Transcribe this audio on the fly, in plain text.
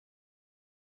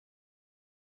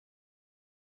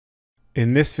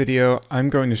In this video, I'm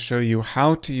going to show you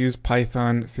how to use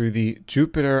Python through the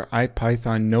Jupyter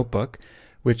IPython notebook,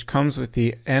 which comes with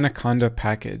the Anaconda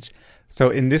package. So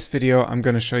in this video, I'm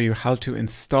going to show you how to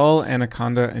install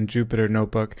Anaconda and Jupyter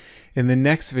Notebook. In the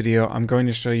next video, I'm going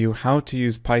to show you how to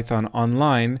use Python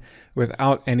online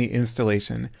without any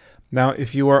installation. Now,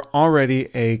 if you are already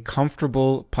a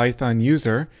comfortable Python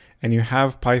user and you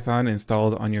have Python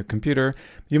installed on your computer,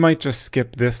 you might just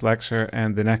skip this lecture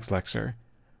and the next lecture.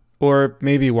 Or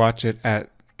maybe watch it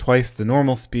at twice the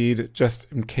normal speed, just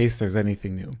in case there's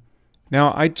anything new.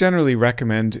 Now, I generally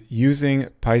recommend using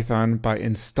Python by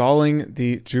installing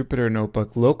the Jupyter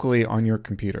Notebook locally on your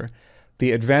computer.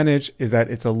 The advantage is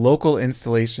that it's a local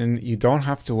installation. You don't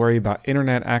have to worry about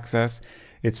internet access.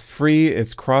 It's free,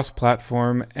 it's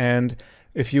cross-platform, and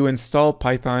if you install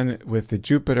Python with the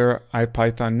Jupyter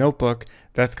IPython notebook,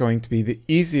 that's going to be the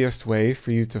easiest way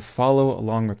for you to follow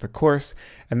along with the course.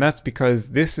 And that's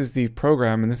because this is the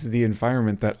program and this is the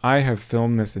environment that I have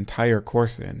filmed this entire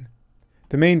course in.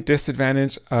 The main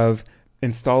disadvantage of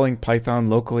installing Python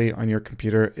locally on your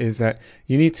computer is that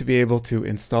you need to be able to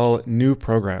install new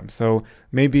programs. So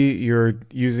maybe you're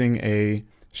using a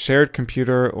shared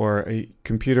computer or a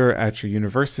computer at your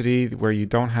university where you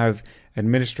don't have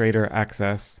administrator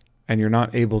access and you're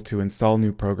not able to install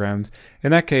new programs.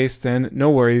 In that case, then no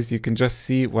worries, you can just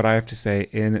see what I have to say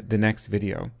in the next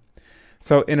video.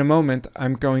 So in a moment,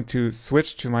 I'm going to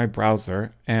switch to my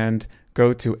browser and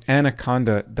go to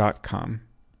anaconda.com.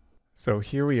 So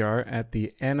here we are at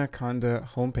the Anaconda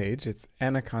homepage. It's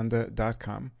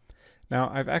anaconda.com. Now,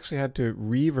 I've actually had to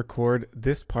re-record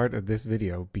this part of this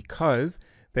video because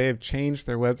they have changed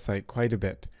their website quite a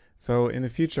bit. So in the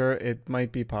future, it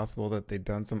might be possible that they've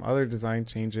done some other design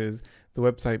changes. The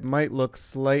website might look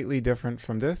slightly different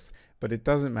from this, but it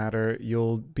doesn't matter.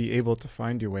 You'll be able to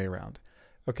find your way around.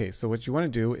 Okay, so what you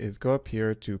want to do is go up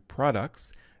here to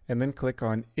Products and then click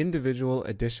on Individual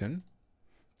Edition.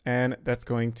 And that's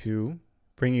going to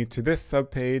bring you to this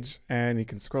subpage, and you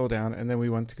can scroll down, and then we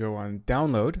want to go on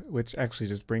Download, which actually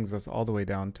just brings us all the way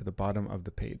down to the bottom of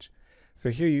the page. So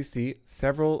here you see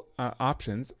several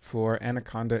options for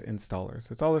Anaconda installer.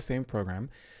 So it's all the same program,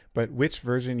 but which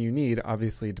version you need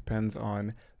obviously depends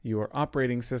on your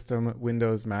operating system,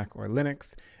 Windows, Mac, or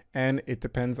Linux, and it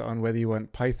depends on whether you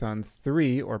want Python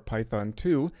 3 or Python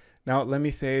 2. Now, let me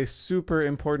say a super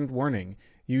important warning.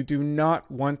 You do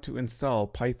not want to install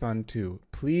Python 2.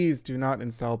 Please do not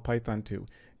install Python 2.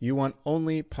 You want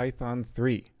only Python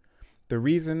 3. The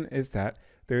reason is that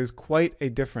there's quite a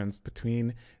difference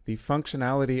between the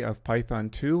functionality of Python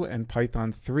 2 and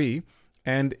Python 3,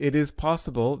 and it is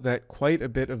possible that quite a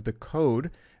bit of the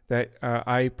code that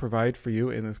I provide for you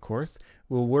in this course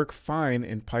will work fine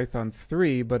in Python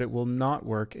 3, but it will not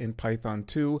work in Python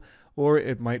 2, or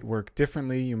it might work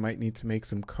differently. You might need to make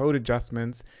some code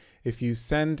adjustments. If you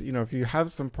send, if you have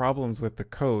some problems with the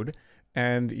code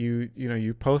and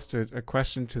you post a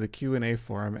question to the Q&A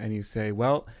forum and you say,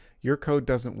 well, your code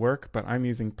doesn't work, but I'm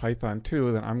using Python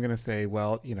 2, then I'm going to say,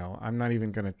 well, I'm not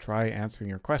even going to try answering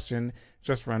your question,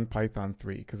 just run Python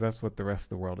 3, because that's what the rest of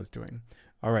the world is doing.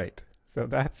 All right, so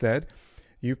that said,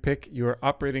 you pick your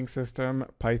operating system,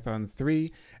 Python 3,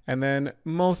 and then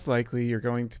most likely you're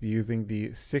going to be using the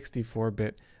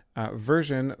 64-bit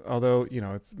version, although,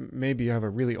 it's maybe you have a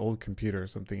really old computer or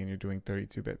something and you're doing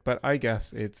 32-bit, but I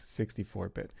guess it's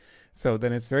 64-bit. So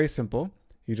then it's very simple.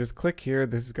 You just click here.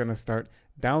 This is going to start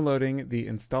downloading the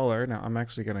installer. Now I'm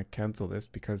actually going to cancel this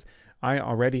because I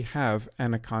already have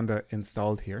Anaconda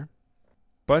installed here.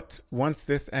 But once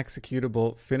this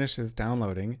executable finishes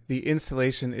downloading, the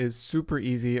installation is super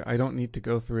easy. I don't need to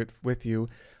go through it with you.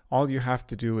 All you have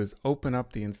to do is open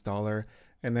up the installer,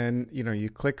 and then you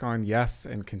click on yes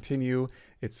and continue.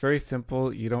 It's very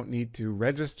simple. You don't need to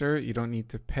register. You don't need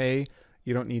to pay.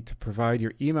 You don't need to provide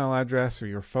your email address or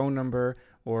your phone number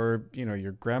or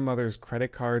your grandmother's credit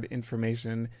card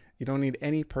information. You don't need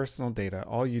any personal data.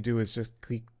 All you do is just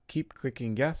keep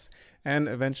clicking yes, and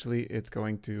eventually it's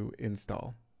going to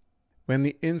install. When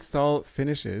the install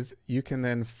finishes, you can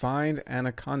then find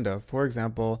Anaconda. For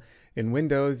example, in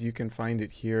Windows, you can find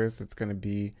it here. So it's going to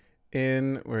be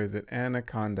in, where is it,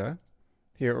 Anaconda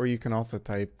here, or you can also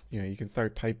type, you can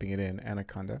start typing it in,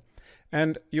 Anaconda.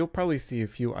 And you'll probably see a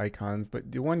few icons,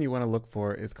 but the one you want to look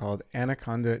for is called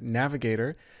Anaconda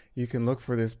Navigator. You can look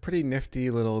for this pretty nifty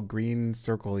little green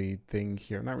circle-y thing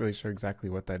here. I'm not really sure exactly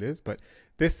what that is, but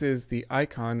this is the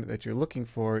icon that you're looking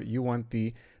for. You want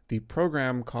the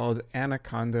program called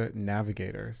Anaconda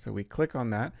Navigator. So we click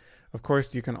on that. Of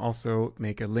course, you can also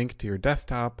make a link to your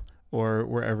desktop or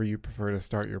wherever you prefer to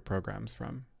start your programs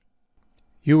from.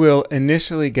 You will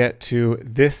initially get to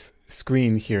this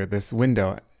screen here, this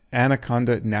window,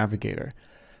 Anaconda Navigator.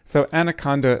 So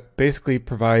Anaconda basically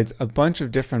provides a bunch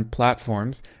of different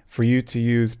platforms for you to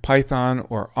use Python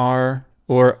or R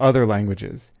or other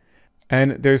languages.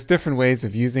 And there's different ways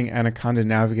of using Anaconda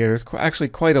Navigators, actually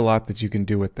quite a lot that you can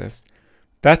do with this.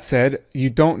 That said, you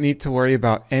don't need to worry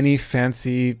about any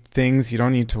fancy things. You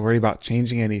don't need to worry about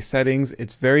changing any settings.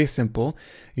 It's very simple.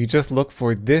 You just look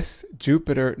for this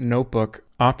Jupyter Notebook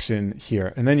option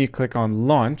here, and then you click on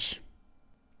Launch.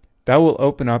 That will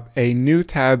open up a new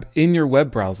tab in your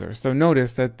web browser. So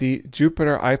notice that the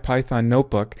Jupyter IPython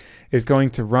Notebook is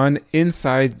going to run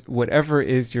inside whatever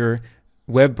is your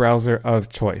web browser of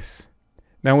choice.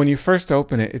 Now, when you first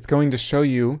open it, it's going to show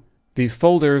you the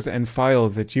folders and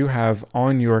files that you have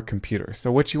on your computer.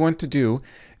 So what you want to do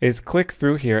is click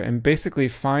through here and basically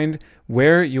find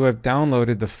where you have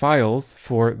downloaded the files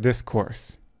for this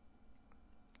course.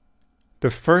 The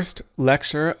first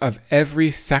lecture of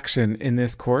every section in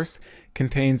this course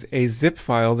contains a zip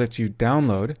file that you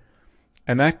download,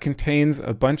 and that contains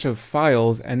a bunch of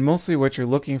files, and mostly what you're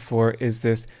looking for is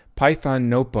this Python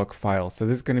notebook file. So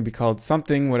this is going to be called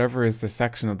something, whatever is the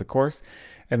section of the course,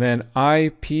 and then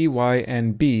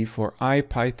IPYNB for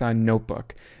IPython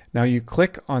notebook. Now you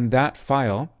click on that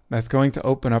file, that's going to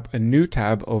open up a new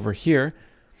tab over here,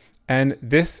 and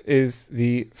this is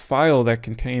the file that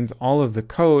contains all of the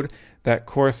code that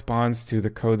corresponds to the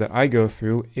code that I go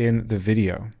through in the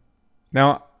video.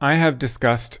 Now, I have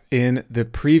discussed in the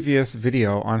previous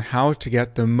video on how to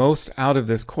get the most out of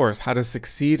this course, how to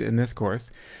succeed in this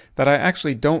course, that I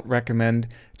actually don't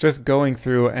recommend just going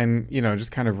through and,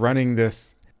 just kind of running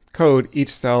this code each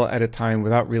cell at a time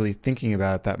without really thinking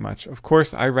about it that much. Of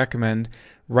course, I recommend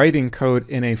writing code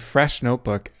in a fresh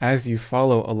notebook as you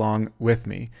follow along with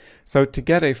me. So to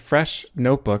get a fresh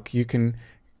notebook, you can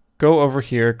go over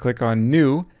here, click on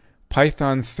New,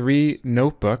 Python 3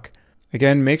 Notebook.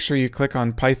 Again, make sure you click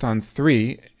on Python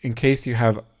 3 in case you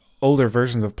have older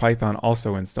versions of Python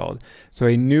also installed. So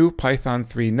a new Python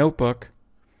 3 notebook,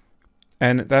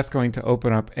 and that's going to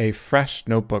open up a fresh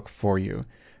notebook for you.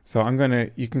 So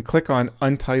you can click on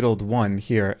Untitled 1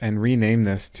 here and rename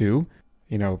this to,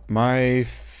 my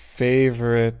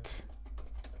favorite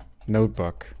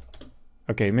notebook.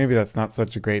 Okay, maybe that's not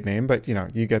such a great name, but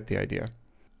you get the idea.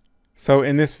 So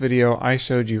in this video, I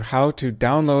showed you how to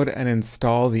download and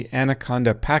install the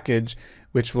Anaconda package,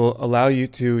 which will allow you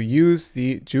to use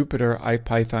the Jupyter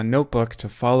IPython notebook to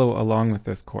follow along with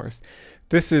this course.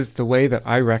 This is the way that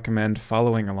I recommend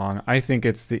following along. I think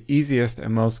it's the easiest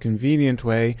and most convenient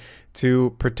way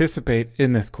to participate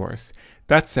in this course.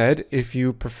 That said, if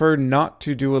you prefer not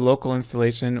to do a local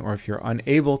installation, or if you're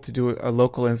unable to do a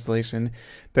local installation,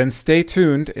 then stay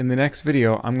tuned. In the next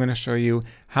video, I'm going to show you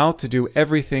how to do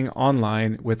everything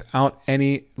online without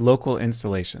any local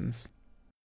installations.